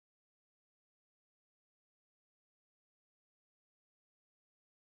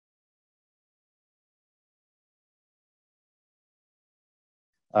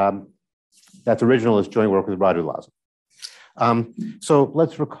that's original is joint work with Radu Laza. So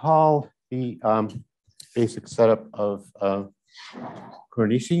let's recall the basic setup of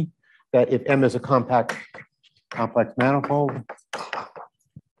Kuranishi, that if M is a complex manifold,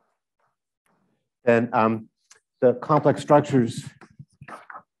 then the complex structures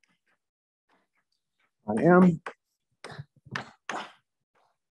on M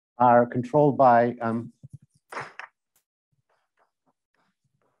are controlled by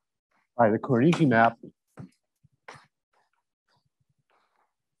the Kuranishi map,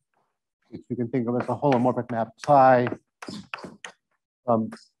 which you can think of as a holomorphic map psi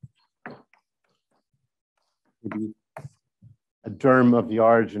maybe a germ of the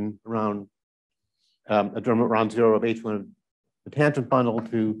origin around a germ around 0 of H1 of the tangent bundle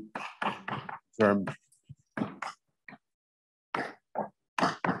to germ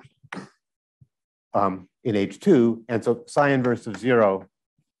in H2, and so psi inverse of 0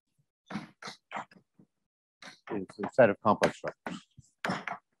 is a set of complex structures,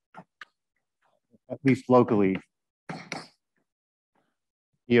 at least locally,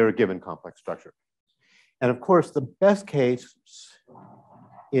 here a given complex structure. And of course, the best case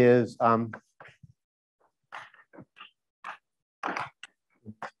is psi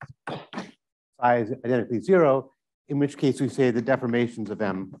is identically 0, in which case we say the deformations of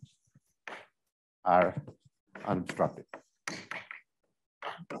M are unobstructed.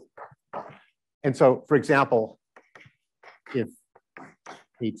 And so, for example, if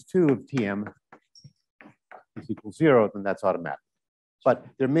H2 of Tm is equal to 0, then that's automatic. But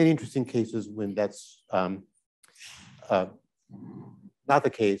there are many interesting cases when that's not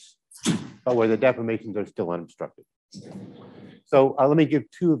the case, but where the deformations are still unobstructed. So let me give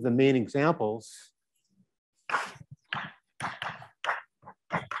two of the main examples.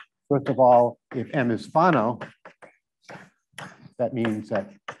 First of all, if M is Fano, that means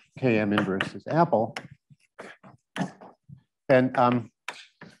that Km inverse is ample. Then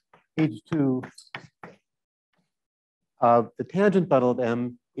H2 of the tangent bundle of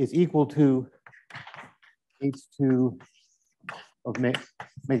M is equal to H2 of M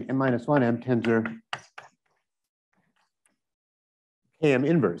minus 1 M tensor Km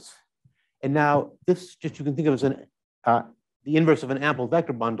inverse. And now this just you can think of as an the inverse of an ample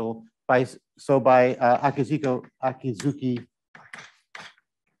vector bundle by Akizuki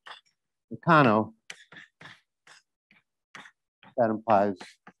Nakano. That implies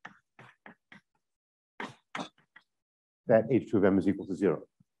that H2 of M is equal to 0.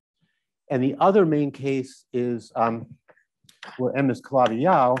 And the other main case is where M is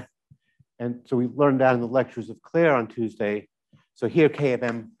Calabi-Yau. And so we learned that in the lectures of Claire on Tuesday. So here K of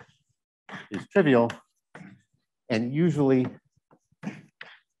M is trivial. And usually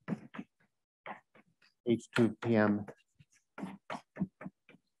H2 of Tm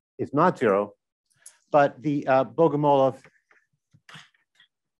is not 0. But the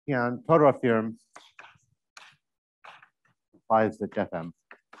Bogomolov-Todorov theorem implies that Fm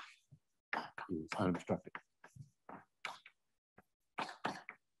is unobstructed.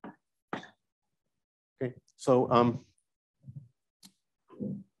 Okay, so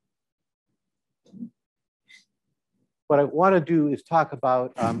what I want to do is talk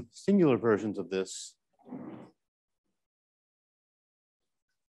about singular versions of this.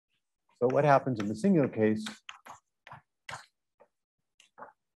 So what happens in the singular case?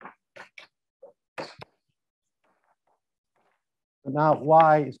 So now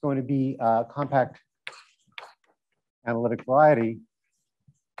Y is going to be a compact analytic variety,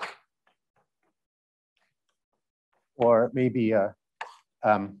 or maybe a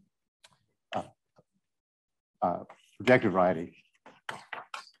projective variety.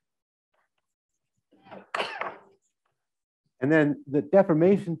 And then the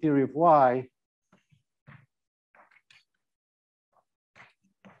deformation theory of Y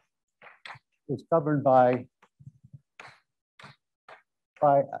is governed by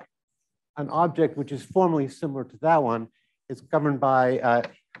an object which is formally similar to that one. It's governed by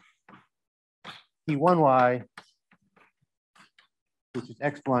P1Y, which is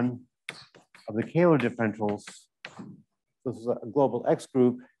X1 of the Kähler differentials. This is a global X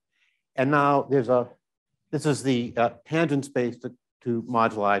group. And now this is the tangent space to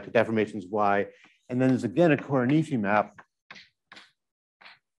moduli, to deformations Y. And then there's again a Kuranishi map.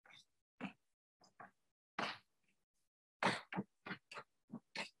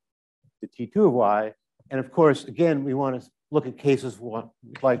 The T2 of Y. And of course, again, we want to look at cases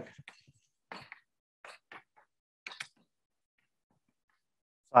like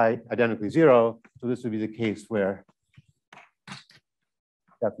psi identically 0. So this would be the case where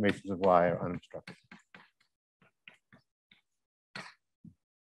deformations of Y are unobstructed.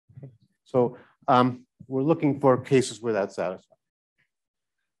 So we're looking for cases where that's satisfied.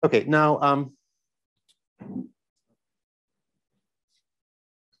 Okay, now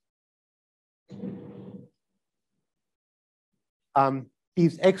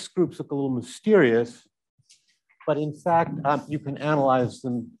these X groups look a little mysterious, but in fact, you can analyze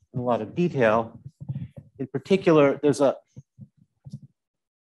them in a lot of detail. In particular, there's a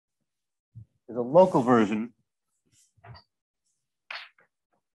local version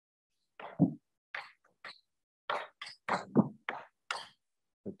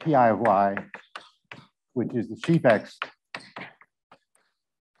the Pi of y, which is the sheaf X.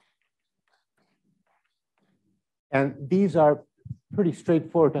 And these are pretty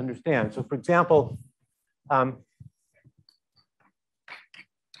straightforward to understand. So for example,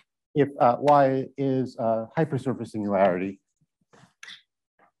 if y is a hypersurface singularity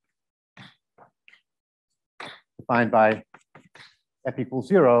defined by f equals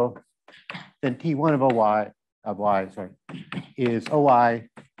 0, then T1 of y is OI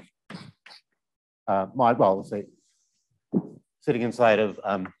mod, well, let's say sitting inside of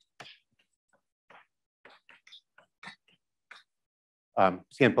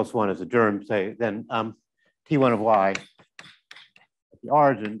Cn plus 1 as a germ, say, then T1 of y at the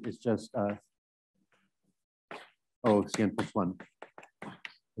origin is just O Cn plus 1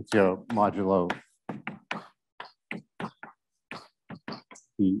 with 0 modulo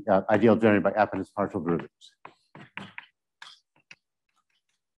the ideal generated by F and its partial derivatives.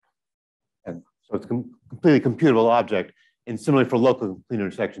 And so it's a completely computable object. And similarly for local complete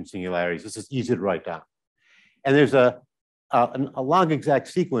intersection singularities, this is easy to write down. And there's a log exact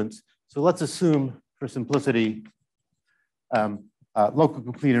sequence. So let's assume for simplicity, local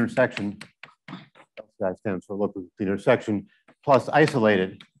complete intersection, that stands for local complete intersection, plus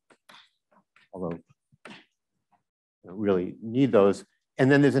isolated, although you don't really need those. And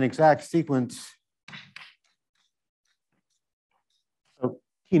then there's an exact sequence. So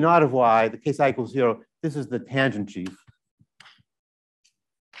T naught of y, the case I equals 0, this is the tangent sheaf,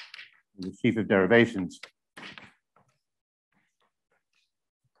 the sheaf of derivations.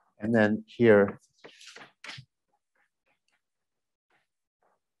 And then here,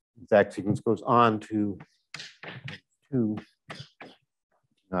 exact sequence goes on to 2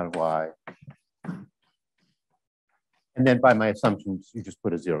 naught of y. And then by my assumptions, you just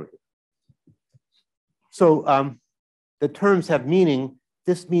put a 0 here. So the terms have meaning.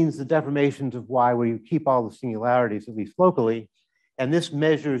 This means the deformations of y where you keep all the singularities, at least locally. And this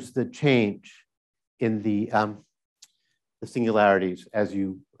measures the change in the singularities as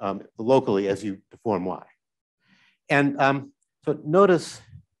you, locally as you deform y. And so notice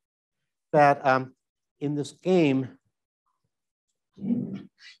that in this game,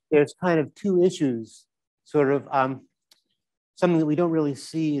 there's kind of two issues, sort of something that we don't really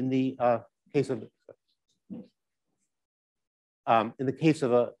see in the case of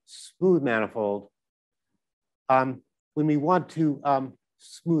a smooth manifold. When we want to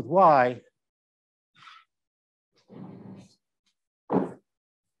smooth y,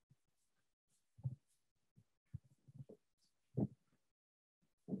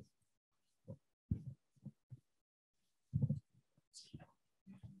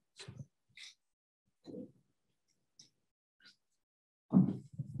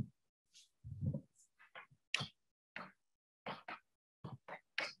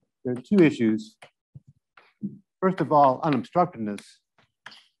 there are two issues. First of all, unobstructedness.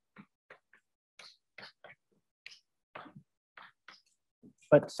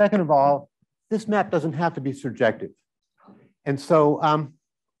 But second of all, this map doesn't have to be surjective. And so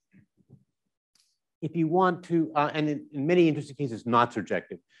if you want to, and in many interesting cases, not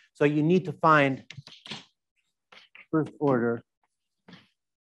surjective. So you need to find first order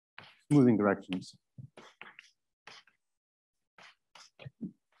smoothing directions.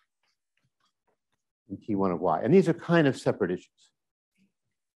 In T1 of y. And these are kind of separate issues.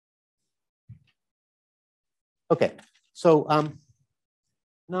 Okay, so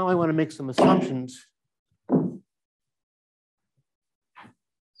now I want to make some assumptions. On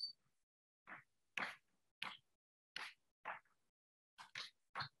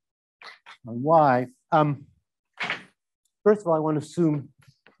y. First of all, I want to assume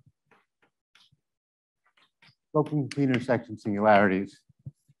local complete intersection singularities.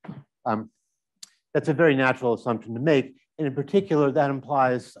 That's a very natural assumption to make. And in particular, that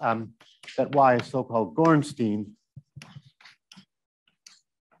implies that y is so-called Gornstein,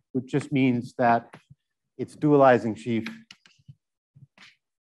 which just means that its dualizing sheaf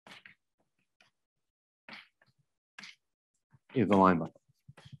is a line bundle.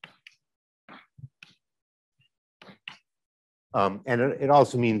 And it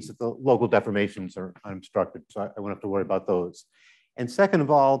also means that the local deformations are unobstructed, so I won't have to worry about those. And second of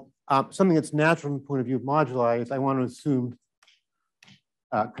all, something that's natural from the point of view of moduli is I want to assume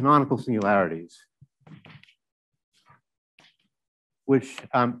canonical singularities, which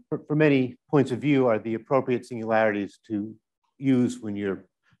for many points of view are the appropriate singularities to use when you're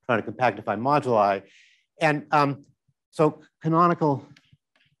trying to compactify moduli. And so canonical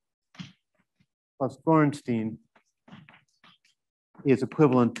plus Gorenstein is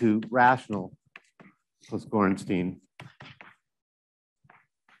equivalent to rational plus Gorenstein.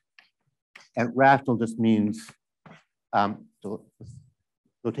 And rational just means, the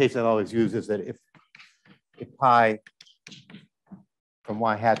notation I always use is that if pi from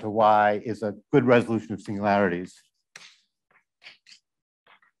y hat to y is a good resolution of singularities.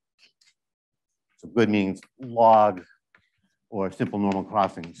 So good means log or simple normal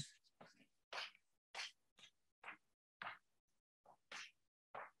crossings.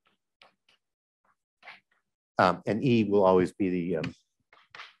 And E will always be the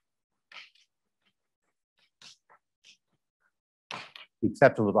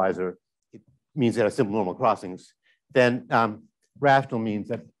exceptional divisor. It means that a simple normal crossings. Then rational means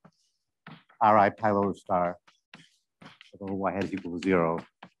that Ri pi lower star over y hat is equal to 0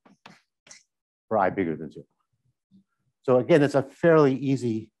 for I bigger than 0. So again, it's a fairly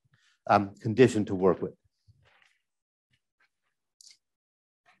easy condition to work with.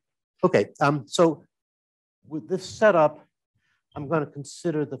 Okay, so with this setup, I'm going to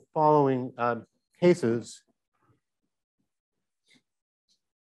consider the following cases.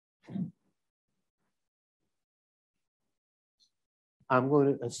 I'm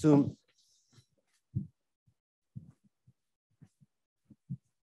going to assume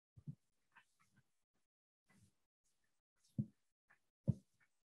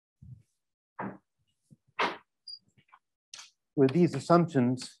with these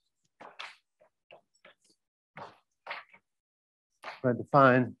assumptions, I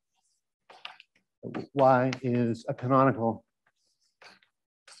define that y is a canonical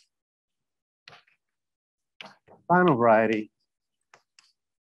final variety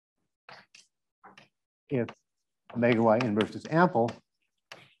if omega y inverse is ample,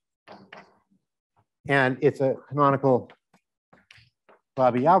 and it's a canonical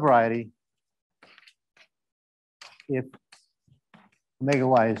Calabi-Yau variety if omega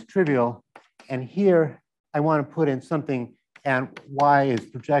y is trivial. And here I want to put in something, and y is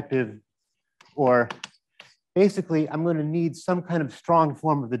projective, or basically I'm going to need some kind of strong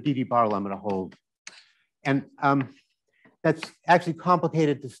form of the DD bar lemma to hold. And that's actually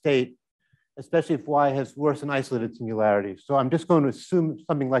complicated to state, especially if y has worse than isolated singularities. So I'm just going to assume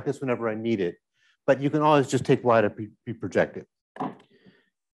something like this whenever I need it, but you can always just take y to be projected.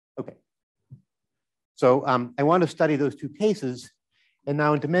 Okay. So I want to study those two cases. And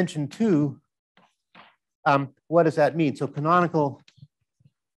now in dimension 2, what does that mean? So canonical,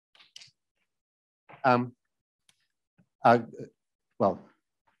 well,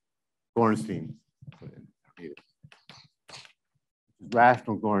 Gorenstein,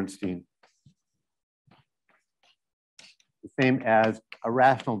 rational Gorenstein, the same as a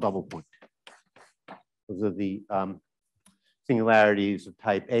rational double point. Those are the singularities of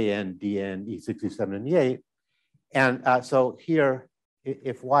type AN, DN, E67, and E8. And so here,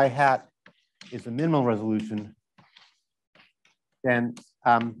 if y hat is a minimal resolution, then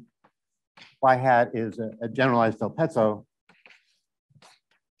y hat is a generalized del Pezzo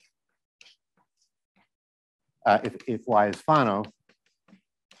if y is Fano.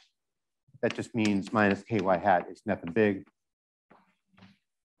 That just means minus ky hat is nothing big.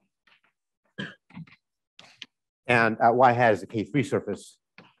 And y hat is a K3 surface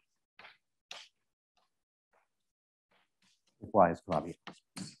if y is Calabi.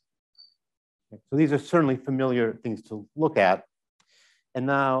 So these are certainly familiar things to look at. And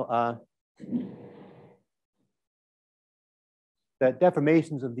now the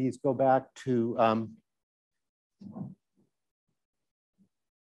deformations of these go back to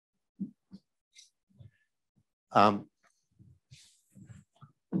as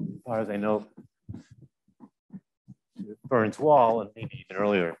far as I know, Burns Wall, and maybe even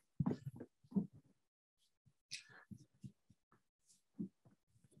earlier.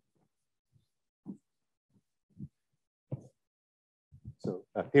 So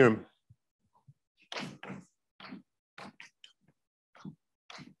theorem.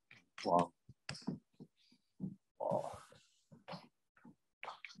 Wall.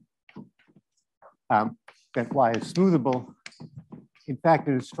 That y is smoothable. In fact,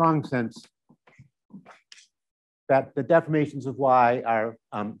 in a strong sense, that the deformations of y are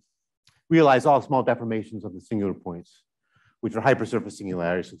realize all small deformations of the singular points. which are hypersurface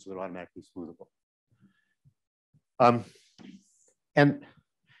singularities, so they're automatically smoothable. And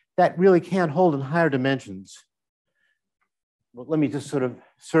that really can't hold in higher dimensions. Well, let me just sort of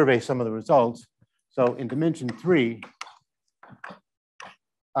survey some of the results. So in dimension 3,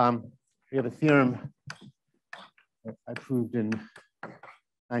 we have a theorem that I proved in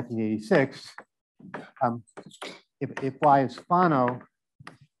 1986. If Y is Fano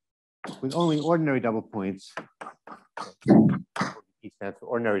with only ordinary double points, E stands for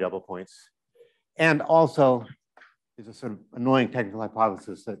ordinary double points, and also is a sort of annoying technical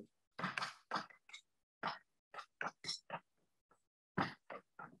hypothesis that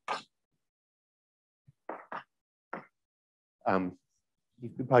you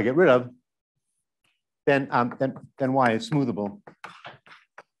could probably get rid of, then Y is smoothable.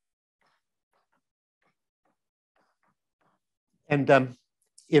 And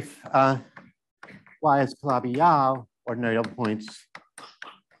if Y is Calabi-Yau, ordinary double points,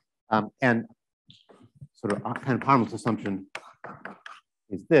 and sort of kind of harmless assumption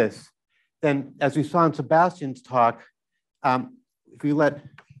is this, then as we saw in Sebastian's talk, if we let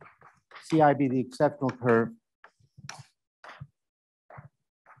Ci be the exceptional curve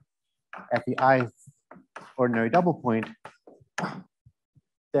at the ith ordinary double point,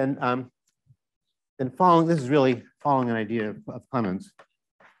 then following, this is really following an idea of Clemens,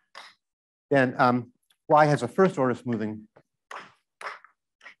 then Y has a first order smoothing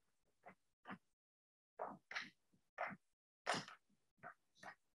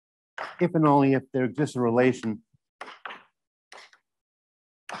if and only if there exists a relation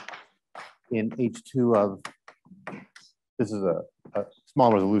in H2 of, this is a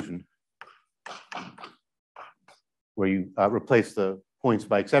small resolution, where you replace the points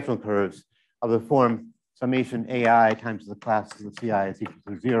by exceptional curves of the form summation AI times the classes of Ci is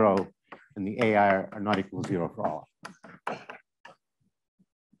equal to 0, and the AI are not equal to 0 for all.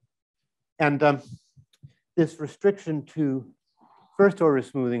 And this restriction to first order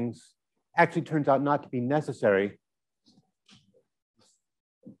smoothings actually turns out not to be necessary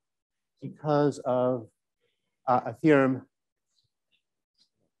because of a theorem,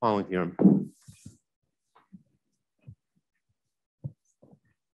 following theorem.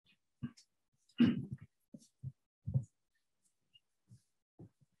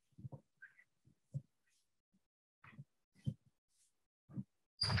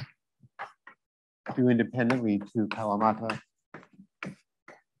 Due independently to Kalamata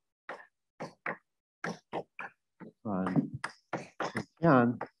on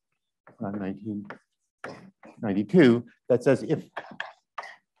 1992, that says if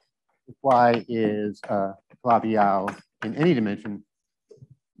Y is Calabi-Yau in any dimension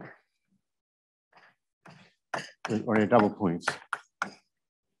with ordinary double points,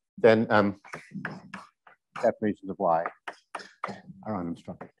 then definitions of Y are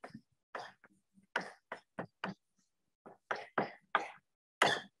unobstructed.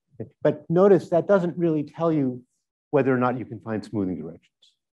 But notice that doesn't really tell you whether or not you can find smoothing directions.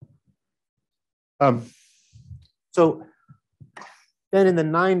 So then in the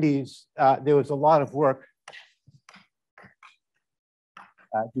 90s, there was a lot of work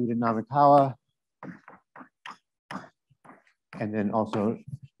due to Namikawa, and then also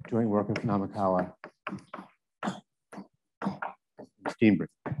joint work with Namikawa and Steenbrink.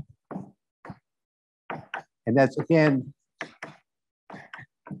 And that's, again,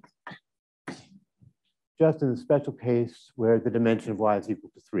 just in the special case where the dimension of Y is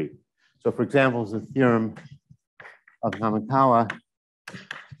equal to 3. So for example, the theorem of Namikawa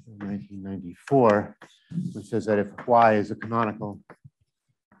in 1994, which says that if Y is a canonical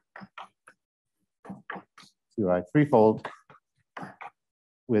CI threefold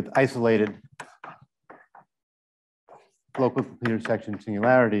with isolated local complete intersection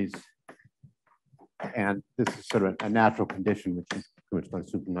singularities, and this is sort of a natural condition which is pretty much going to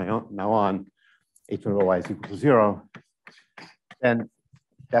assume from now on, H of Y is equal to 0, then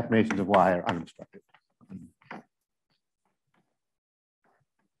definitions of Y are unobstructed.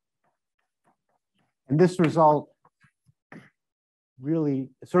 And this result really,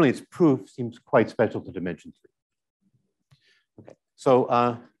 certainly its proof seems quite special to dimension 3. Okay,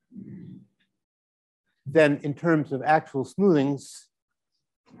 so then in terms of actual smoothings,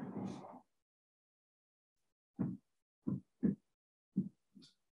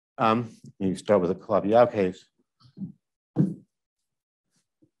 you start with a Calabi-Yau case.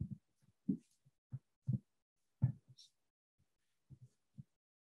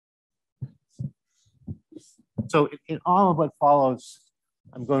 So in all of what follows,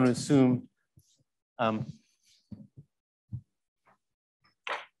 I'm going to assume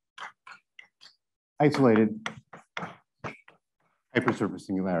isolated hypersurface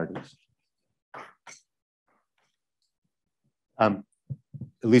singularities. At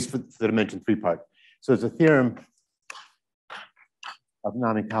least for the dimension 3 part. So there's a theorem of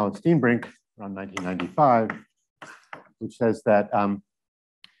Namikawa and Steenbrink around 1995, which says that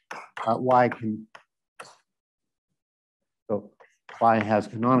y can, so y has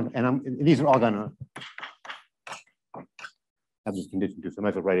canonical, and these are all going to have this condition too, so I might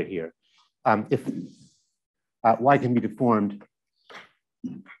as well write it here. If y can be deformed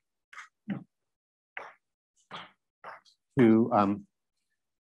to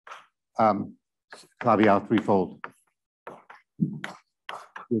Calabi-Yau threefold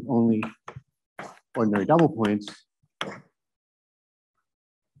with only ordinary double points.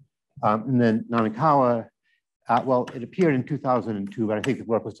 And then Namikawa, well, it appeared in 2002, but I think the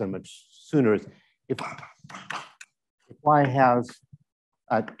work was done much sooner. If y has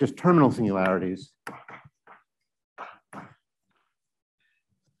just terminal singularities,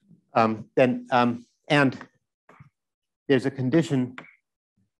 then and there's a condition.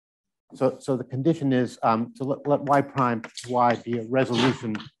 So the condition is to let y prime y be a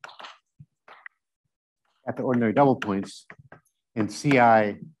resolution at the ordinary double points, and Ci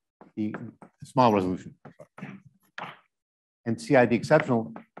the small resolution, and Ci the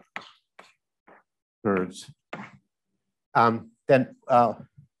exceptional curves. Then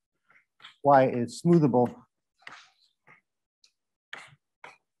y is smoothable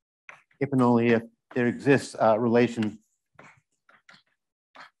if and only if there exists a relation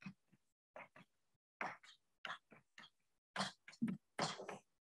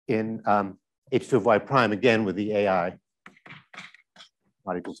in H2 of y prime, again with the AI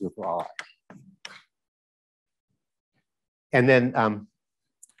not equal to 0 for all I. And then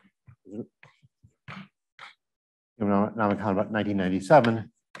Namikawa about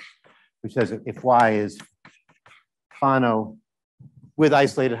 1997, which says that if y is Fano with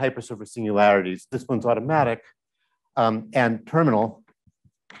isolated hypersurface singularities, this one's automatic and terminal,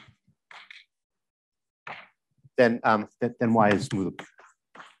 then y is smoothable.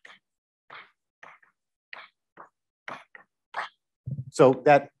 So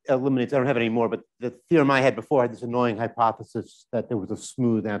that eliminates, I don't have any more, but the theorem I had before had this annoying hypothesis that there was a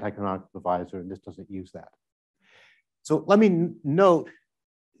smooth anti-canonical divisor, and this doesn't use that. So let me note,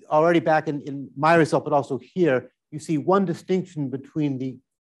 already back in my result, but also here, you see one distinction between the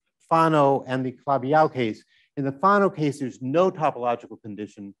Fano and the Calabi-Yau case. In the Fano case, there's no topological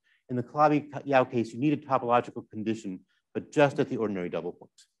condition. In the Calabi-Yau case, you need a topological condition, but just at the ordinary double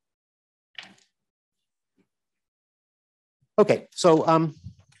points. Okay, so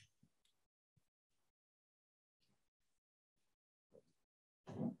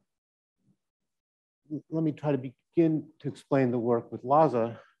let me try to begin to explain the work with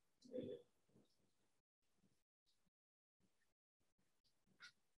Laza.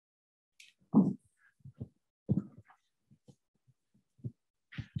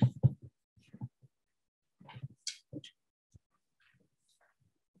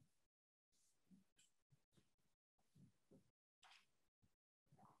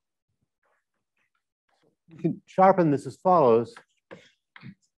 You can sharpen this as follows.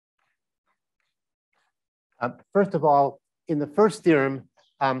 First of all, in the first theorem,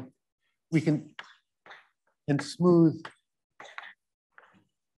 we can smooth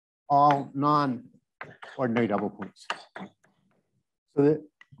all non-ordinary double points. So the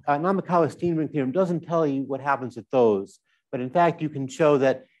Namikawa-Steenbrink theorem doesn't tell you what happens at those, but in fact, you can show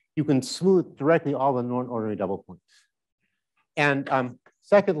that you can smooth directly all the non-ordinary double points. And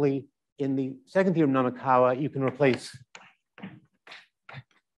secondly, in the second theorem, Namikawa, you can replace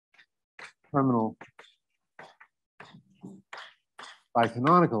terminal by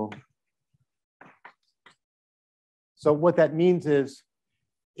canonical. So what that means is,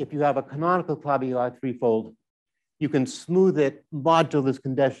 if you have a canonical Calabi-Yau threefold, you can smooth it modulo this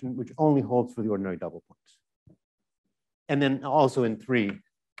condition, which only holds for the ordinary double points. And then also in 3,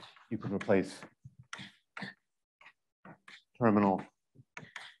 you can replace terminal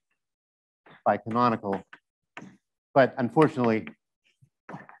by canonical. But unfortunately,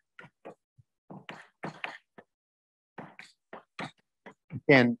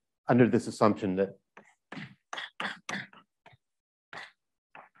 again, under this assumption that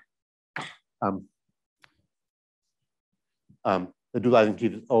the dualizing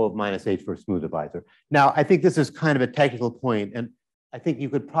sheaf is O of minus H for a smooth divisor. Now, I think this is kind of a technical point, and I think you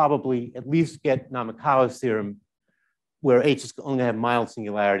could probably at least get Namikawa's theorem where H is only going to have mild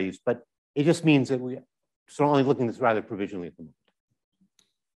singularities, but it just means that we're only looking at this rather provisionally at the moment.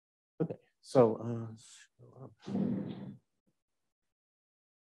 Okay, so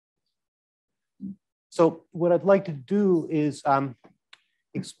So what I'd like to do is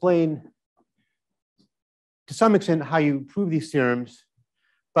explain to some extent how you prove these theorems,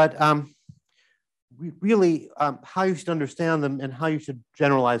 but really how you should understand them and how you should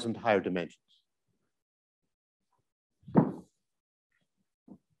generalize them to higher dimensions.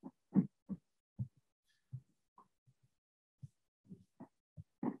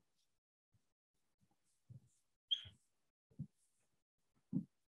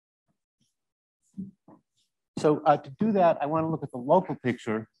 So to do that, I want to look at the local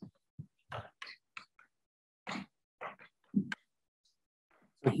picture.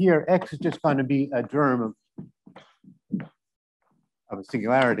 So here, X is just going to be a germ of a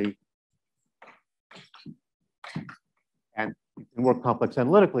singularity. And you can work complex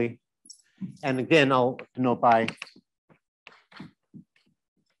analytically. And again, I'll denote by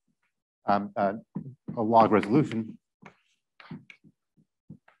a log resolution,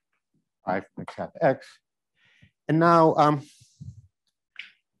 I from X hat to X. And now,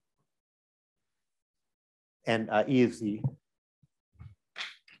 E is the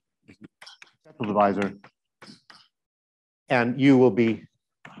central divisor, and U will be,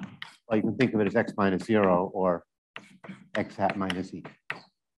 well, you can think of it as X minus 0 or X hat minus E.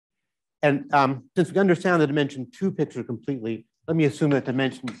 And since we understand the dimension 2 picture completely, let me assume that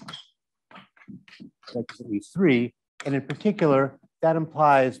dimension X is at least 3, and in particular, that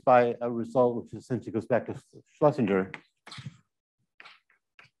implies by a result which essentially goes back to Schlesinger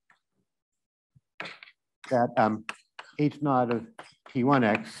that H naught of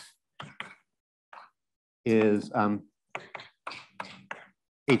P1x is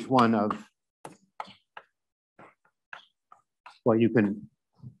H1 of, well, you can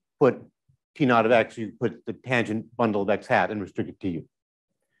put T naught of X, you put the tangent bundle of X hat and restrict it to U.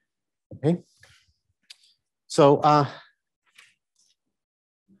 Okay. So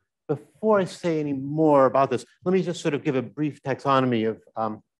before I say any more about this, let me just sort of give a brief taxonomy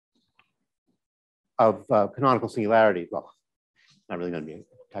of canonical singularity. Well, it's not really going to be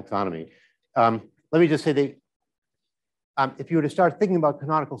a taxonomy. Let me just say that if you were to start thinking about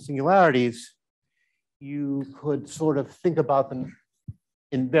canonical singularities, you could sort of think about them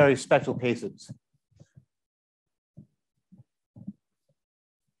in very special cases.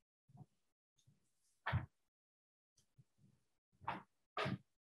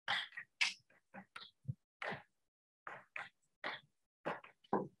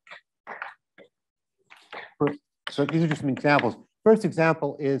 So these are just some examples. First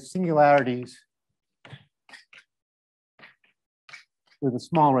example is singularities with a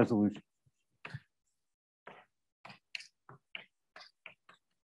small resolution.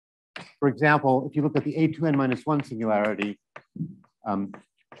 For example, if you look at the A2n minus 1 singularity,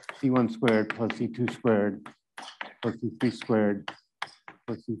 C1 squared plus C2 squared plus C3 squared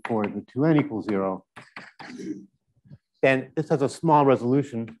plus C4 to 2n equals 0, then this has a small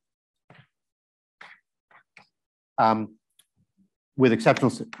resolution with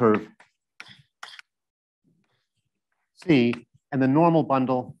exceptional curve C, and the normal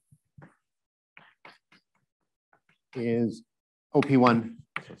bundle is OP1,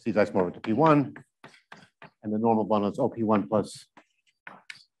 so C is more to P1, and the normal bundle is OP1 plus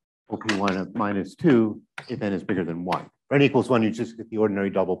OP1 of minus 2 if n is bigger than 1. For n equals 1, you just get the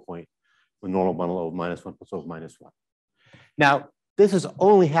ordinary double point with normal bundle O minus 1 plus O minus 1. Now, this is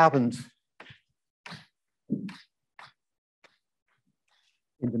only happens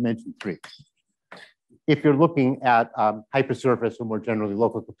in dimension 3. If you're looking at hypersurface or more generally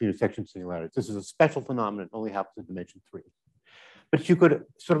local computer section singularities, this is a special phenomenon, it only happens in dimension 3. But you could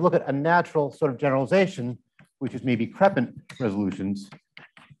sort of look at a natural sort of generalization, which is maybe Crepin resolutions.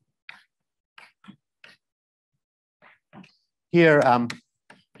 Here, the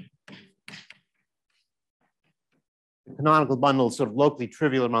canonical bundle is sort of locally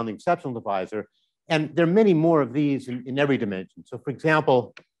trivial around the exceptional divisor. And there are many more of these in every dimension. So for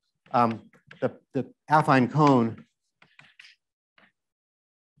example, the affine cone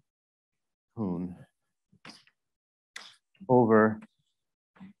over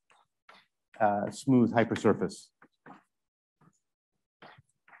smooth hypersurface.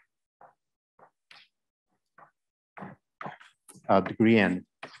 Degree n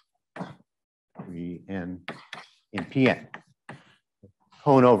in Pn.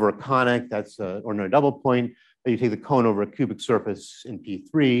 Cone over a conic, that's an ordinary double point. But you take the cone over a cubic surface in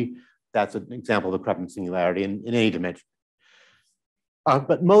P3, that's an example of the Crepin singularity in any dimension.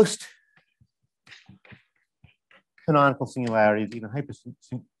 But most canonical singularities, even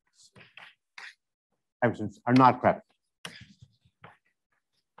hypersurface, are not Crepin.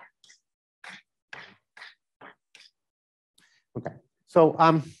 Okay, so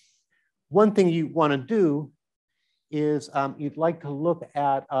one thing you want to do is you'd like to look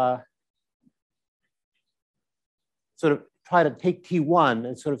at sort of try to take T1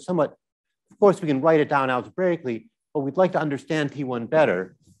 and sort of somewhat, of course, we can write it down algebraically, but we'd like to understand T1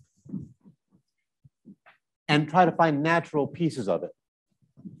 better and try to find natural pieces of it.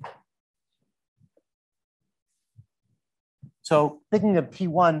 So thinking of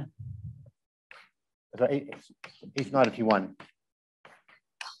T1, H naught of T1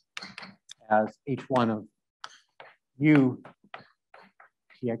 as H1 of U,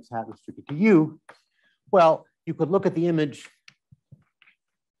 Tx hat restricted to U, well, you could look at the image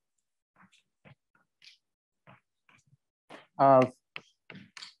of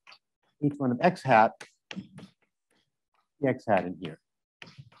H1 of X hat, Tx hat in here.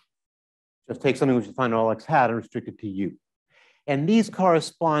 Just take something which is defined all X hat and restrict it to U. And these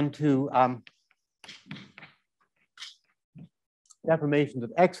correspond to deformations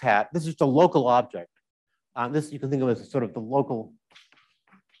of X hat. This is just a local object. This you can think of as sort of the local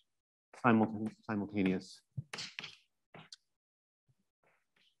simultaneous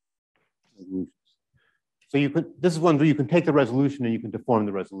resolutions. So you could, this is one where you can take the resolution and you can deform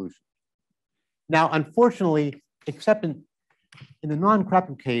the resolution. Now, unfortunately, except in the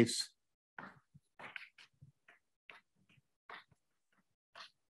non-Krappin case,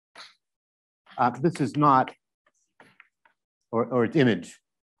 this is not, or its image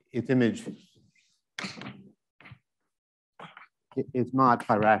is not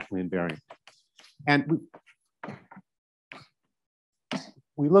birationally invariant. And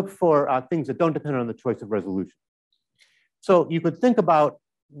we look for things that don't depend on the choice of resolution. So you could think about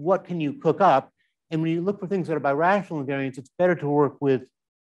what can you cook up, and when you look for things that are birational invariants, it's better to work with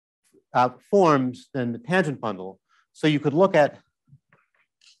forms than the tangent bundle. So you could look at,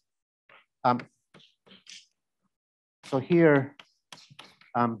 so here,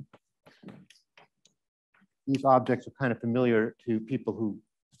 these objects are kind of familiar to people who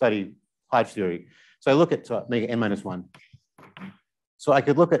study Hodge theory. So I look at omega n minus 1. So I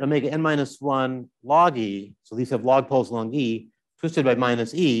could look at omega n minus 1 log E. So these have log poles along E, twisted by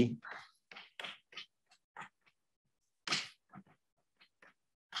minus E.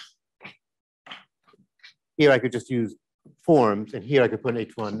 Here I could just use forms, and here I could put an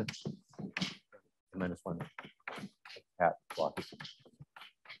H1 minus 1 hat log E.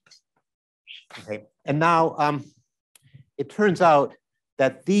 Okay, and now it turns out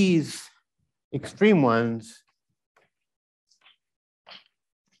that these extreme ones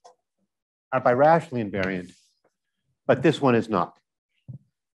are birationally invariant, but this one is not.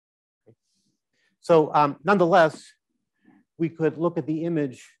 So nonetheless, we could look at the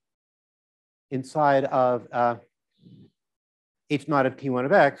image inside of H naught of T1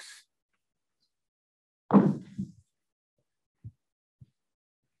 of X.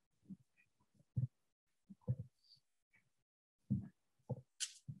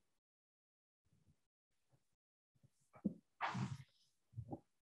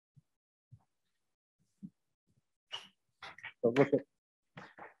 So look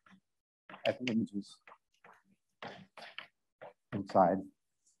at the images inside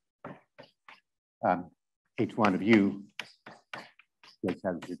H1 of U, X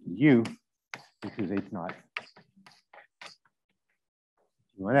has U, which is H naught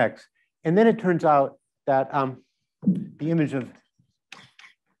T1 X. And then it turns out that the image of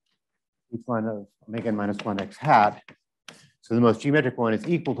H1 of omega n minus 1 X hat, so the most geometric one, is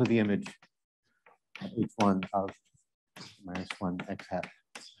equal to the image of H1 of minus 1 X hat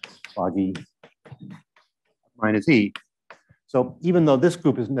log E minus E. So even though this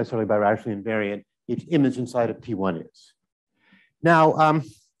group isn't necessarily birationally invariant, its image inside of T1 is. Now,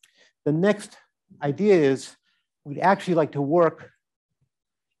 the next idea is we'd actually like to work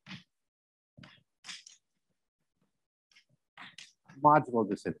modulo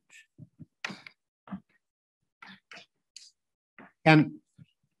this image. And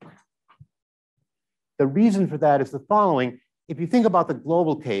the reason for that is the following. If you think about the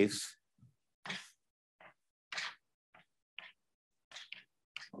global case,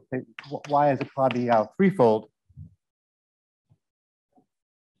 okay, Y is a Calabi-Yau threefold.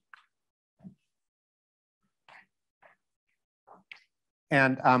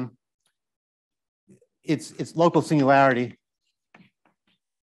 And its local singularity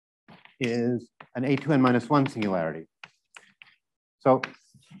is an A2n minus 1 singularity. So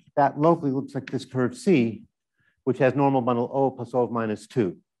that locally looks like this curve C, which has normal bundle O plus O of minus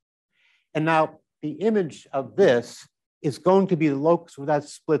 2. And now the image of this is going to be the locus where that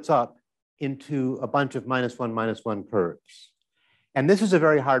splits up into a bunch of minus 1 curves. And this is a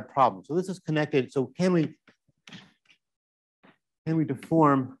very hard problem. So this is connected. So can we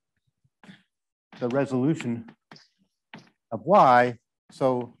deform the resolution of Y.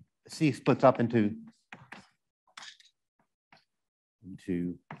 So C splits up into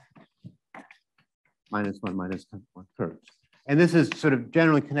 -1, -1 curves. And this is sort of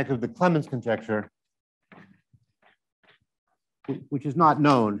generally connected with the Clemens conjecture, which is not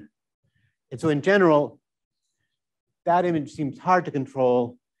known. And so in general, that image seems hard to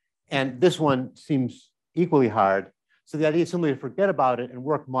control, and this one seems equally hard. So the idea is simply to forget about it and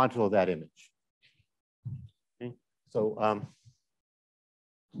work modulo that image. Okay?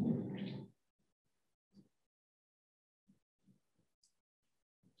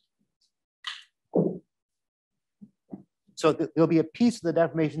 So there'll be a piece of the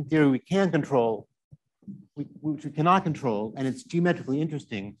deformation theory we can control, which we cannot control, and it's geometrically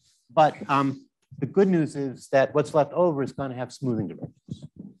interesting. But the good news is that what's left over is going to have smoothing directions.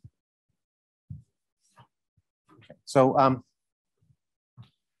 Okay. So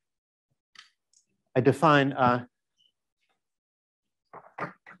I define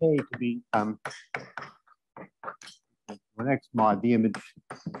K to be 1x mod the image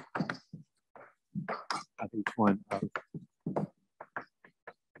of each one of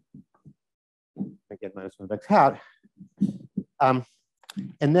again -1 of x hat. And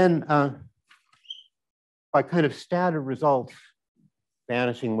then by kind of standard results,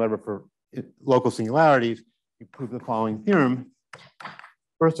 vanishing whatever for local singularities, you prove the following theorem.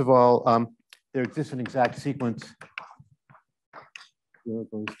 First of all, there exists an exact sequence. 0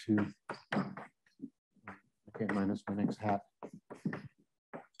 goes to -1x hat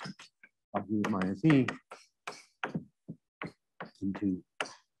of u minus e into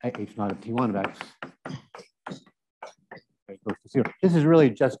h naught of t1 of x. Goes to 0. This is really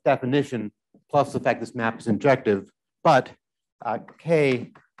just definition plus the fact this map is injective, but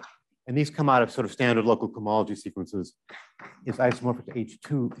K, and these come out of sort of standard local cohomology sequences, is isomorphic to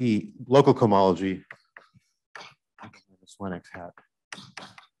H2E local cohomology -1x hat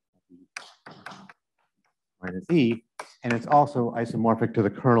minus E, and it's also isomorphic to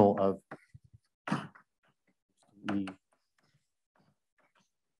the kernel of E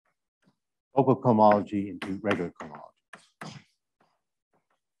local cohomology into regular cohomology.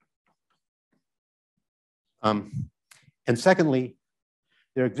 And secondly,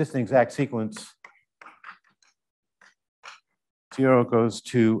 there exists an exact sequence. 0 goes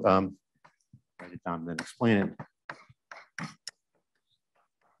to, write it down and then explain it.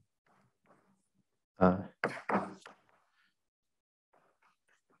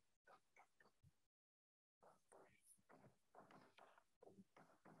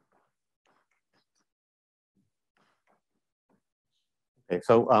 Okay,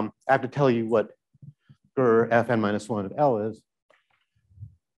 so I have to tell you what Gur Fn minus 1 of L is.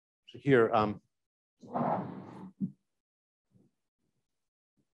 So here,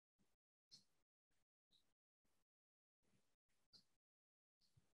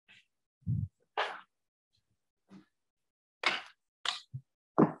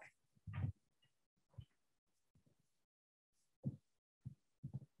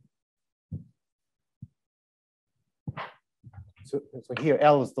 so here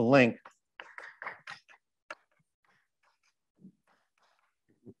L is the length.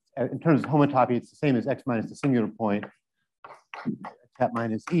 In terms of homotopy, it's the same as x minus the singular point, x hat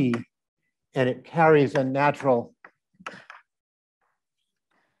minus e, and it carries a natural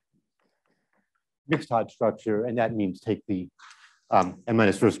mixed Hodge structure, and that means take the n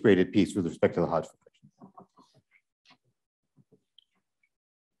minus first graded piece with respect to the Hodge function.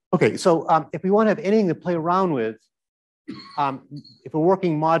 Okay, so if we want to have anything to play around with, if we're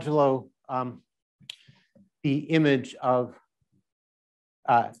working modulo the image of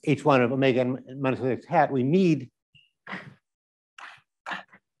H1 of omega n minus x hat, we need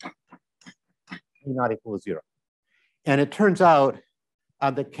E not equal to 0. And it turns out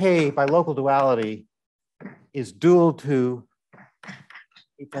that K by local duality is dual to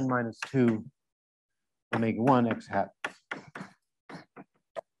Hn minus 2 omega 1 x hat.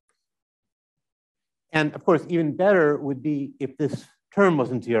 And of course, even better would be if this term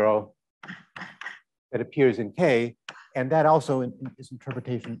wasn't 0 that appears in K. And that also is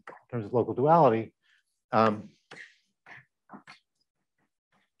interpretation in terms of local duality.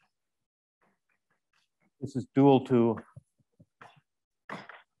 This is dual to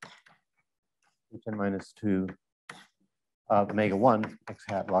Hn minus 2 omega 1 x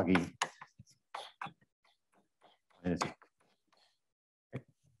hat log E minus E.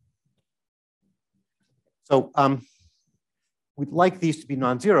 So we'd like these to be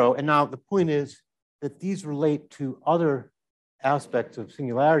non-zero. And now the point is that these relate to other aspects of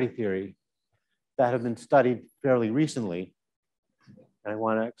singularity theory that have been studied fairly recently. And I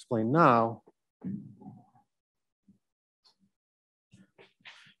want to explain now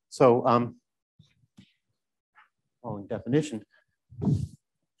So following definition.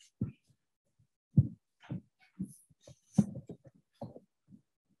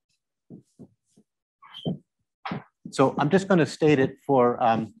 So I'm just going to state it for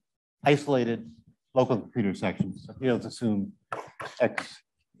isolated local computer sections. So let's assume X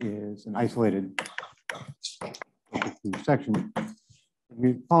is an isolated local computer section.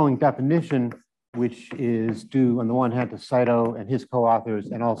 The following definition, which is due on the one hand to Saito and his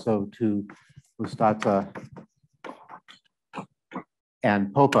co-authors, and also to Lustatza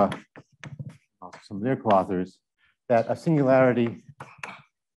and Popa, some of their co-authors, that a singularity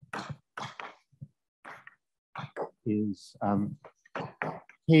is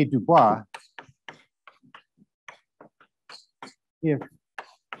K Dubois if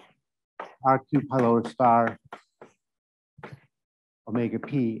R2 pi lower star omega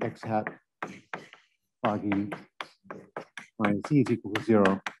p x hat log e minus c is equal to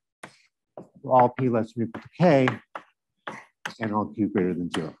 0 for all p less than or equal to k and all q greater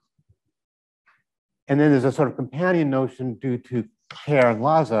than 0. And then there's a sort of companion notion due to Kerr and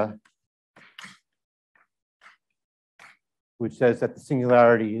Laza, which says that the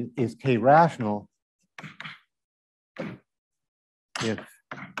singularity is K rational if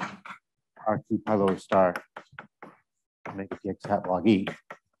R2 pi lower star omega p x hat log e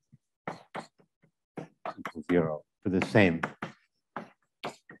equals 0 for the same.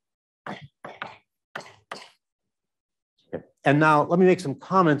 Okay. And now let me make some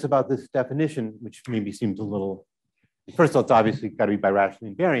comments about this definition, which maybe seems a little, first of all, it's obviously got to be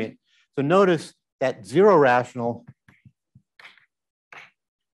birationally invariant. So notice that 0 rational,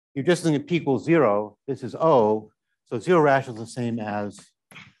 you're just looking at p equals 0. This is O. So 0 rational is the same as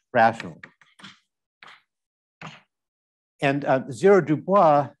rational. And 0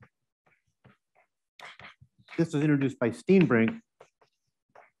 Dubois, this was introduced by Steenbrink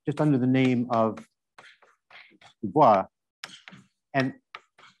just under the name of Dubois. And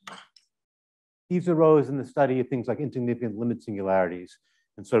these arose in the study of things like insignificant limit singularities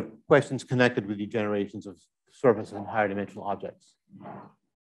and sort of questions connected with degenerations of surfaces in higher dimensional objects.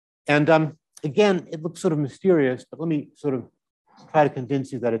 And again, it looks sort of mysterious, but let me sort of try to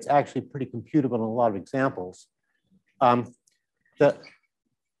convince you that it's actually pretty computable in a lot of examples. The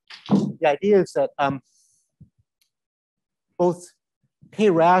idea is that both K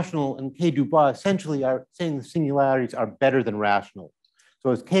rational and K Dubois essentially are saying the singularities are better than rational. So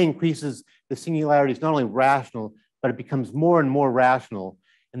as K increases, the singularity is not only rational, but it becomes more and more rational.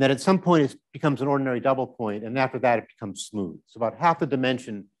 And that at some point it becomes an ordinary double point, and after that it becomes smooth. So about half the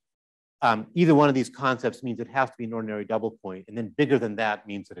dimension, either one of these concepts means it has to be an ordinary double point, and then bigger than that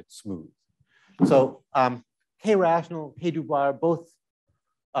means that it's smooth. So K rational, K Dubois are both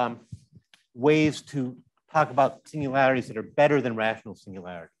ways to talk about singularities that are better than rational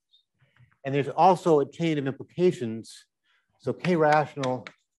singularities. And there's also a chain of implications. So K rational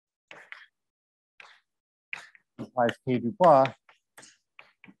implies K Dubois,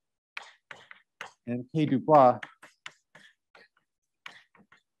 and K Dubois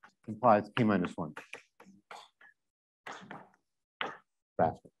implies K minus 1.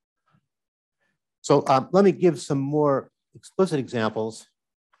 Rational. So let me give some more explicit examples.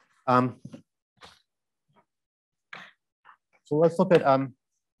 So let's look at a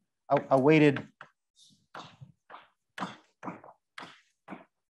weighted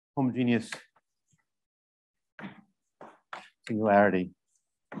homogeneous singularity,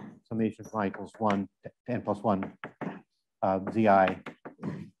 summation from I equals 1 to n plus 1 zi,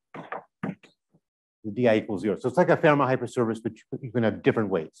 the di equals 0. So it's like a Fermat hypersurface, but you can have different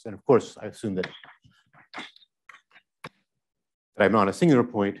weights. And of course, I assume that I'm on a singular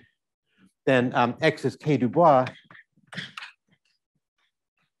point. Then x is K Dubois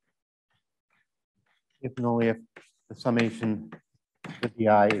if and only if the summation of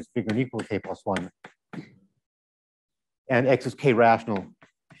di is bigger than or equal to K plus 1. And x is K rational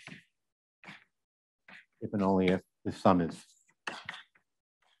if and only if the sum is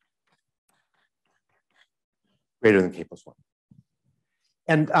greater than K plus 1.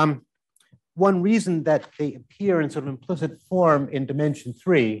 And one reason that they appear in sort of implicit form in dimension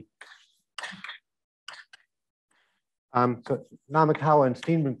 3, so Namikawa and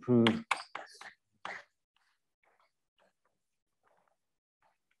Steenbrink prove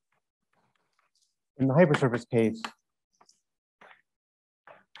in the hypersurface case,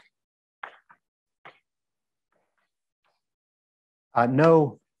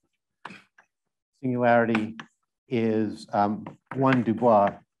 no singularity is one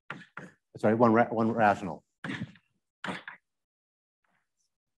Dubois, sorry, one rational.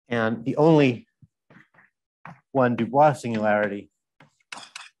 And the only one Dubois singularity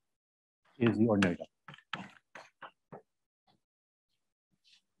is the ordinary double.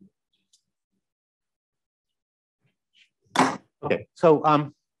 Okay, so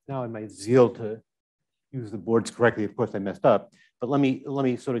now in my zeal to use the boards correctly, of course I messed up, but let me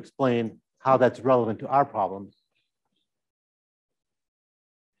sort of explain how that's relevant to our problem.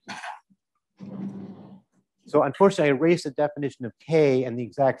 So unfortunately, I erased the definition of K and the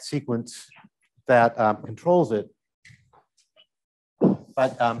exact sequence that controls it.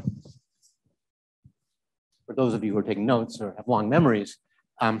 But for those of you who are taking notes or have long memories,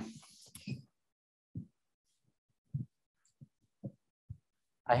 I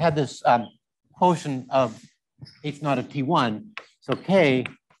had this quotient of H naught of T1. So K,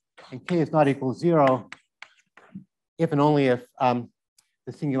 and K is not equal to 0 if and only if the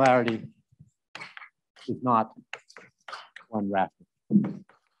singularity is not one rational.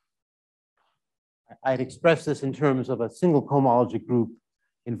 I'd express this in terms of a single cohomology group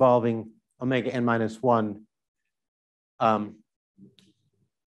involving omega n minus 1.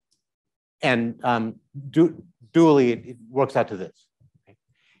 Dually, it works out to this. Okay.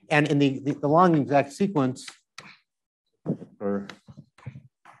 And in the long exact sequence for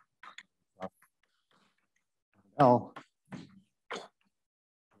L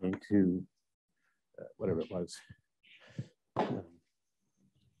into whatever it was.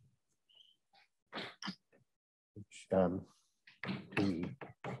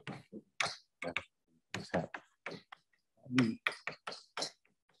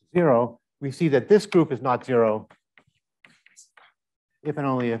 Zero, we see that this group is not 0 if and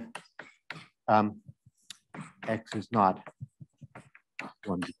only if X is not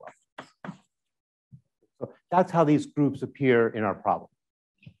 1 Dubois. So that's how these groups appear in our problem.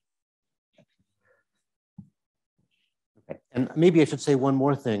 Okay, and maybe I should say one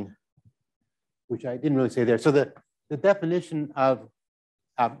more thing, which I didn't really say there. So the definition of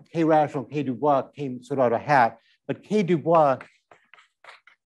K rational, K Dubois came sort of out of a hat, but K Dubois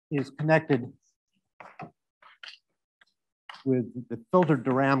is connected with the filtered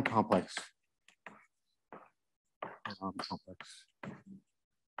de Rham complex.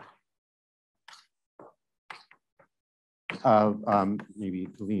 Of maybe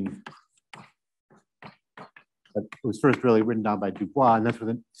Levine. But it was first really written down by Dubois, and that's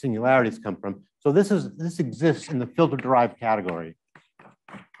where the singularities come from. So this exists in the filter derived category.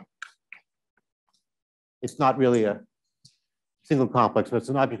 It's not really a single complex, but it's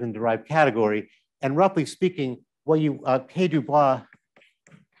an object in the derived category. And roughly speaking, what you K Dubois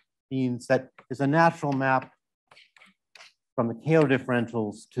means that is a natural map from the Kähler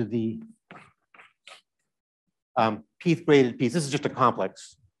differentials to the Pth graded piece. This is just a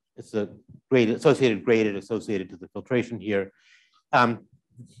complex. It's a graded associated to the filtration here.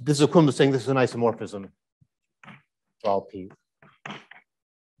 This is equivalent to saying this is an isomorphism for all P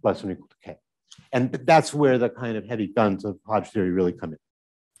less than or equal to K. And that's where the kind of heavy guns of Hodge theory really come in.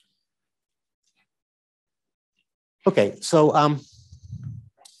 Okay, so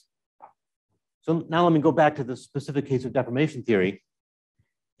now let me go back to the specific case of deformation theory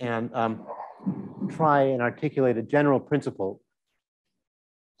and try and articulate a general principle.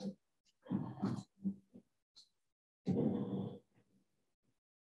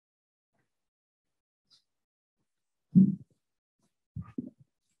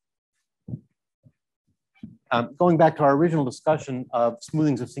 Going back to our original discussion of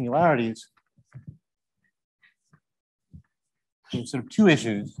smoothings of singularities, there's sort of two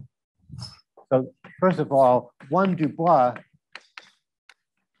issues. So first of all, one Dubois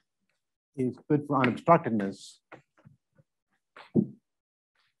is good for unobstructedness.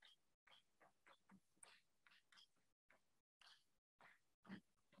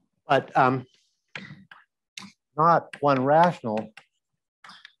 But not one rational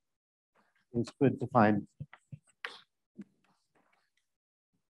is good to find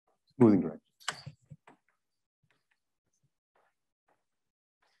smoothing directions.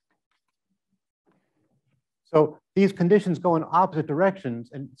 So these conditions go in opposite directions,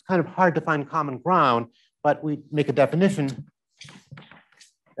 and it's kind of hard to find common ground, but we make a definition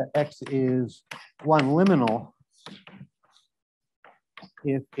that X is one liminal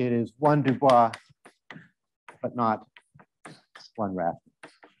if it is one Dubois, but not one rational.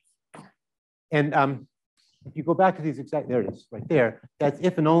 And if you go back to these exact, there it is, right there, that's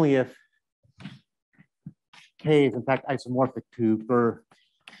if and only if K is in fact isomorphic to Ber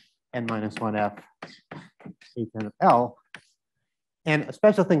n minus 1f Hn of L. And a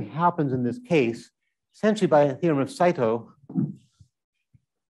special thing happens in this case, essentially by a theorem of Saito.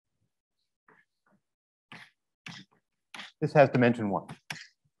 This has dimension 1.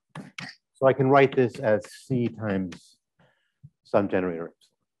 So I can write this as C times some generator.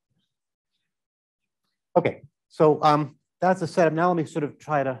 Okay, so that's the setup. Now let me sort of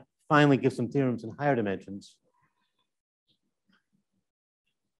try to finally give some theorems in higher dimensions.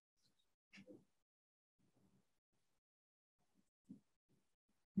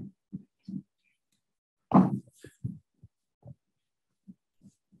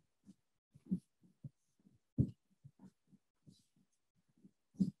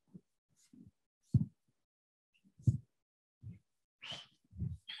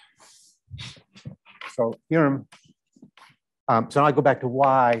 So theorem. So now I go back to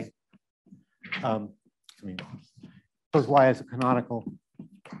Y. Suppose Y is a canonical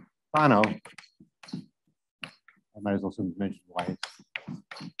Fano. I might as well mention Y is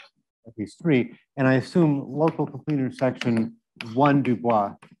at least 3. And I assume local complete intersection 1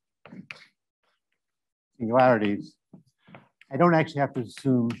 Dubois singularities. I don't actually have to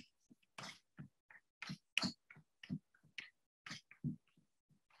assume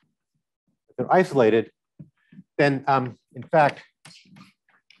that they're isolated. Then, in fact,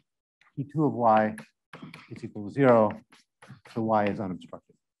 P2 of Y is equal to 0, so Y is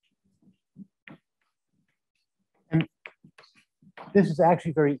unobstructed. And this is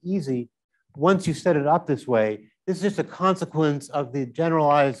actually very easy. Once you set it up this way, this is just a consequence of the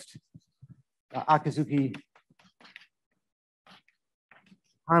generalized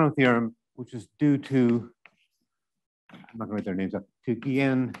Akazuki-Hano theorem, which is due to, I'm not going to write their names up, to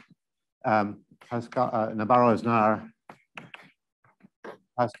Guillen, Pascal, Navarro Aznar,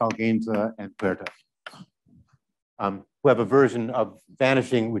 Pascal Gainza, and Puerta, who have a version of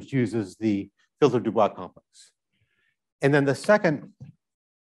vanishing which uses the filter Dubois complex. And then the second,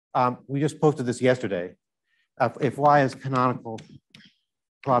 we just posted this yesterday. If Y is canonical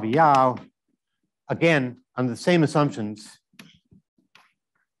Calabi-Yau, again, on the same assumptions,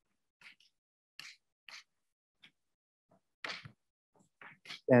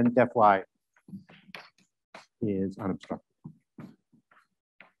 then def Y is unobstructed.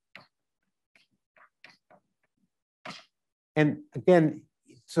 And again,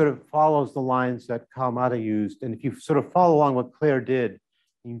 it sort of follows the lines that Kalamata used. And if you sort of follow along what Claire did,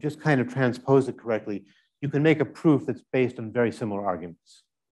 you just kind of transpose it correctly, you can make a proof that's based on very similar arguments.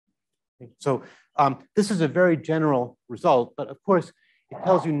 Okay. So this is a very general result, but of course, it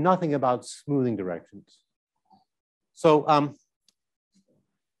tells you nothing about smoothing directions. So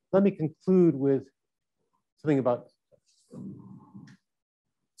let me conclude with something about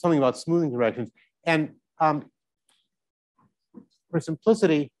smoothing directions. And for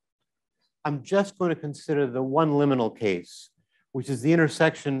simplicity, I'm just going to consider the one liminal case, which is the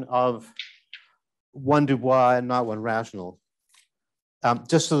intersection of one Dubois and not one rational,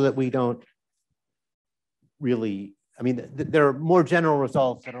 just so that we don't really, I mean, there are more general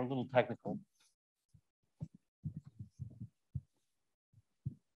results that are a little technical.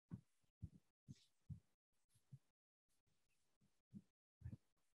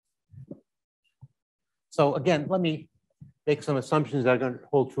 So again, let me make some assumptions that are going to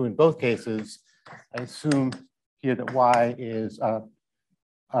hold true in both cases. I assume here that Y is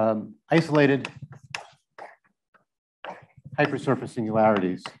isolated hypersurface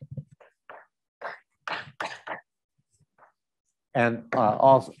singularities. And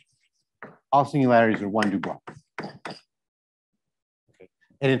all singularities are one Dubois. Okay.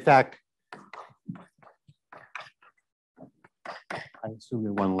 And in fact, I assume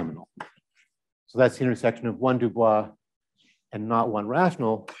they're one liminal. So that's the intersection of one Dubois and not one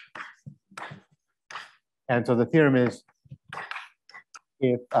rational. And so the theorem is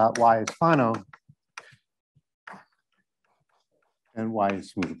if Y is Fano, then Y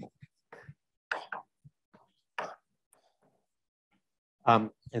is smoothable.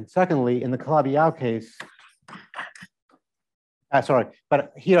 And secondly, in the Calabi-Yau case, sorry,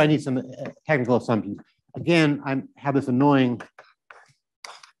 but here I need some technical assumptions. Again, I have this annoying,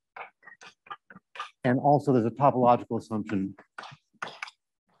 and also there's a topological assumption.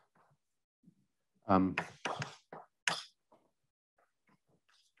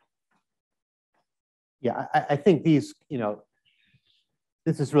 Yeah, I think these, you know,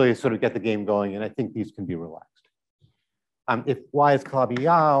 this is really sort of get the game going, and I think these can be relaxed. If Y is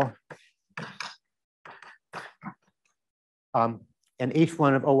Calabi-Yau, and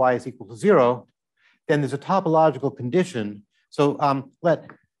H1 of OY is equal to 0, then there's a topological condition. So let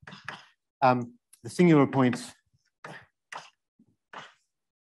the singular points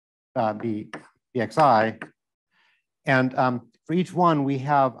be xi. And for each one, we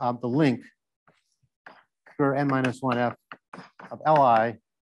have the link for n-1 f of Li,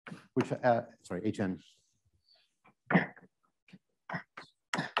 which, sorry, Hn.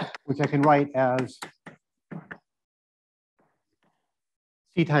 which I can write as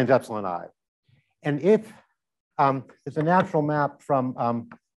C times epsilon I. And if it's a natural map from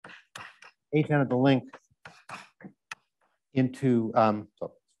Hn at the link into, so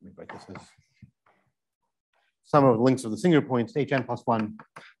let me write this as sum of the links of the singular points to Hn plus 1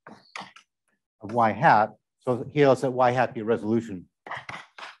 of y hat. So here let's let y hat be a resolution.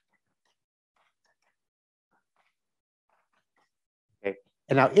 Okay.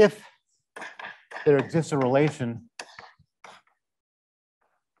 And now if there exists a relation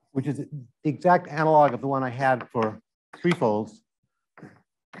which is the exact analog of the one I had for threefolds,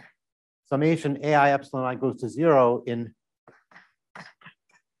 summation ai epsilon I goes to 0 in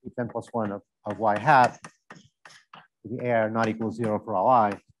Hn plus 1 of y hat, the ai are not equal to 0 for all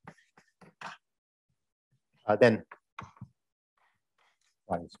I, then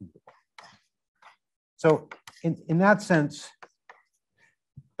y is smooth. So in that sense,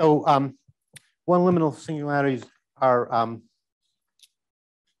 though one-liminal singularities are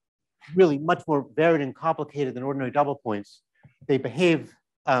really much more varied and complicated than ordinary double points, they behave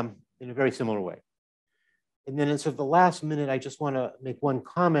in a very similar way. And then in sort of the last minute, I just want to make one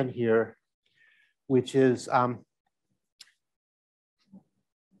comment here, which is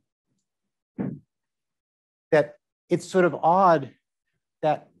that it's sort of odd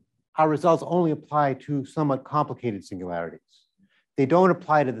that our results only apply to somewhat complicated singularities. They don't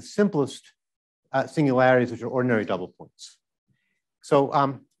apply to the simplest singularities, which are ordinary double points.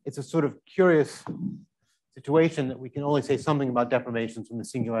 So it's a sort of curious situation that we can only say something about deformations when the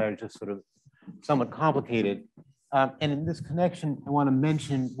singularity is just sort of somewhat complicated. And in this connection, I want to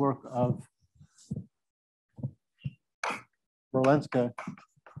mention work of Berlenska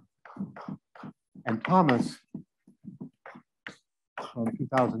and Thomas from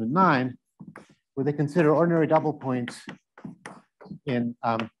 2009, where they consider ordinary double points in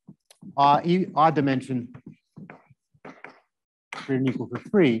odd dimension greater than or equal to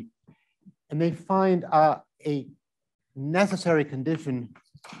 3. And they find a necessary condition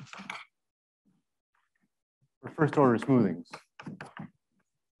for first order smoothings, of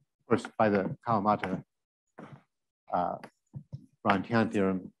course, by the Kawamata Brownian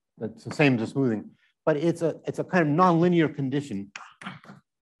theorem. That's the same as a smoothing, but it's a kind of nonlinear condition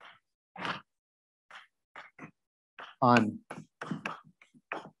on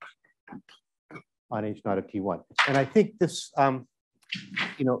H naught of T1. And I think this,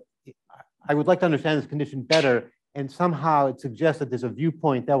 you know, I would like to understand this condition better, and somehow it suggests that there's a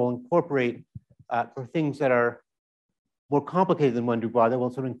viewpoint that will incorporate for things that are more complicated than one Dubois, that will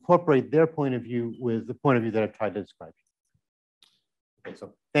sort of incorporate their point of view with the point of view that I've tried to describe. Okay,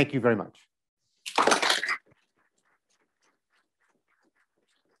 so thank you very much.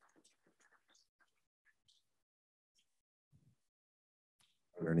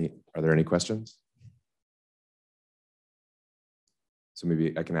 Are there any questions? So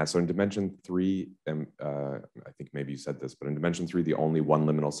maybe I can ask, so in dimension 3, I think maybe you said this, but in dimension 3, the only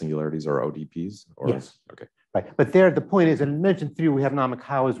one-liminal singularities are ODPs? Or? Yes. Okay. Right, but there the point is that in dimension 3, we have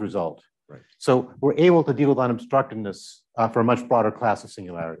Namikawa's result. Right. So we're able to deal with unobstructedness for a much broader class of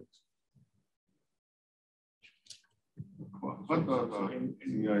singularities. What are the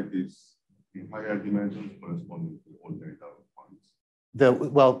singularities in higher dimensions corresponding to ordinary double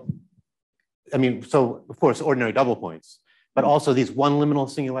points? Well, I mean, so of course, ordinary double points, but also these one-liminal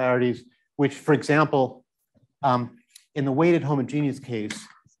singularities, which, for example, in the weighted homogeneous case,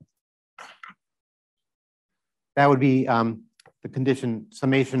 that would be the condition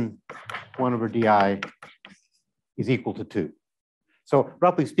summation 1 over di is equal to 2. So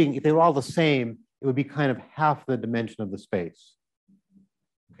roughly speaking, if they were all the same, it would be kind of half the dimension of the space.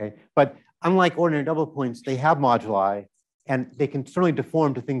 Okay, but unlike ordinary double points, they have moduli, and they can certainly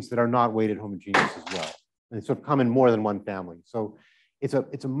deform to things that are not weighted homogeneous as well. And they sort of come in more than one family. So it's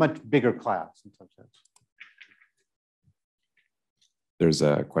a much bigger class in some sense. There's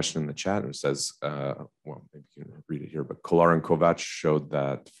a question in the chat that says, well, maybe you can read it here, but Kolar and Kovac showed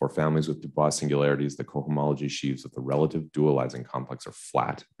that for families with Dubois singularities, the cohomology sheaves of the relative dualizing complex are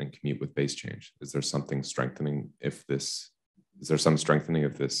flat and commute with base change. Is there something strengthening if this, is there some strengthening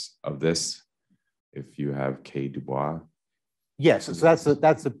of this if you have K Dubois? Yes, so that's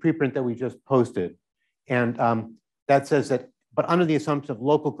the preprint that we just posted. And that says that, but under the assumption of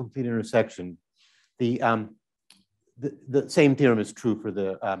local complete intersection, the same theorem is true for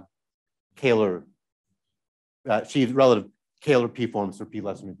the Kähler sheaves, relative Kähler P forms for P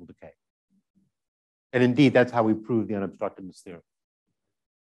less than or equal to K. And indeed, that's how we prove the unobstructedness theorem.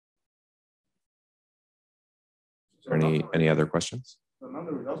 Is there any other questions? So not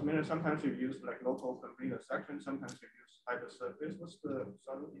the results, meaning sometimes you use like local complete section, sometimes you use hypersurface. What's the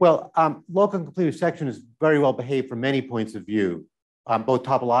subtlety? Well, local and complete section is very well behaved from many points of view, both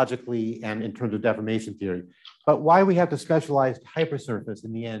topologically and in terms of deformation theory. But why we have to specialize hypersurface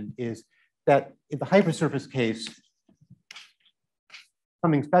in the end is that in the hypersurface case,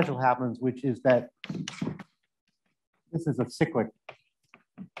 something special happens, which is that this is a cyclic.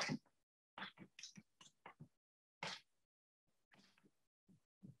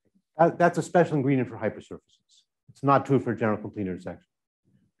 That's a special ingredient for hypersurfaces. It's not true for general complete intersection.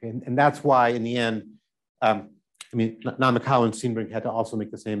 Okay? And that's why in the end, I mean, Namikawa and Steenbrink had to also make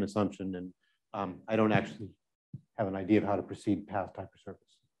the same assumption. And I don't actually have an idea of how to proceed past hypersurface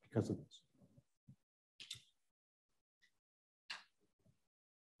because of this.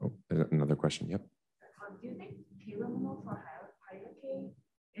 Oh, another question, yep. Do you think K-liminal for higher K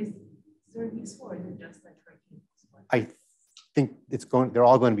is sort of useful, or is it just like for K? I think they're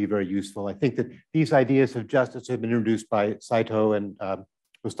all going to be very useful. I think that these ideas have just been introduced by Saito and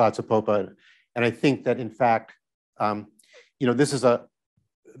Ustadz-Popa. And I think that in fact, this is a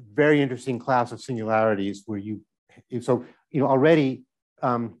very interesting class of singularities where already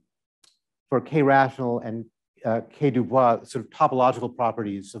for K rational and K Dubois, sort of topological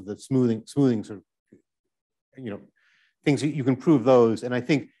properties of the smoothing sort of, things that you can prove those. And I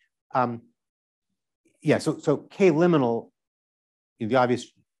think, so K liminal, the obvious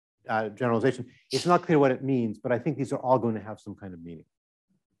generalization, it's not clear what it means, but I think these are all going to have some kind of meaning.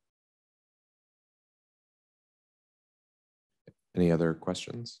 Any other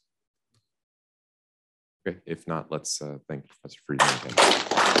questions? Okay, if not, let's thank Professor Friedman again.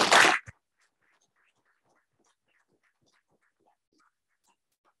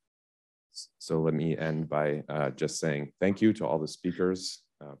 So let me end by just saying thank you to all the speakers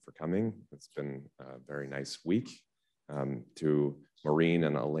for coming. It's been a very nice week. To Maureen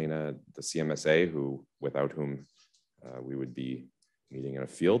and Elena, the CMSA, without whom we would be meeting in a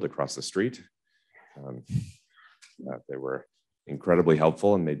field across the street. They were incredibly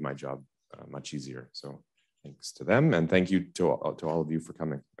helpful and made my job much easier. So thanks to them, and thank you to all of you for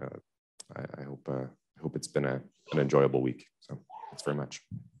coming. I hope it's been an enjoyable week. So thanks very much.